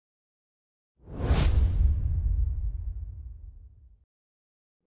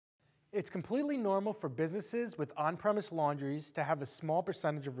It's completely normal for businesses with on-premise laundries to have a small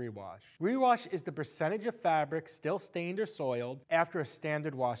percentage of rewash. Rewash is the percentage of fabric still stained or soiled after a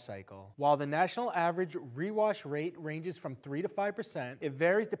standard wash cycle. While the national average rewash rate ranges from 3 to 5%, it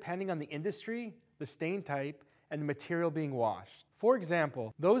varies depending on the industry, the stain type, and the material being washed. For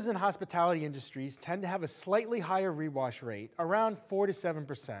example, those in hospitality industries tend to have a slightly higher rewash rate, around 4 to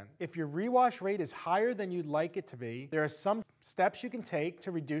 7%. If your rewash rate is higher than you'd like it to be, there are some steps you can take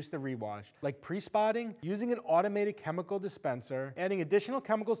to reduce the rewash, like pre-spotting, using an automated chemical dispenser, adding additional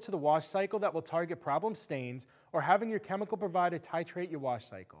chemicals to the wash cycle that will target problem stains, or having your chemical provider titrate your wash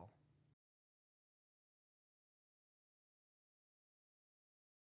cycle.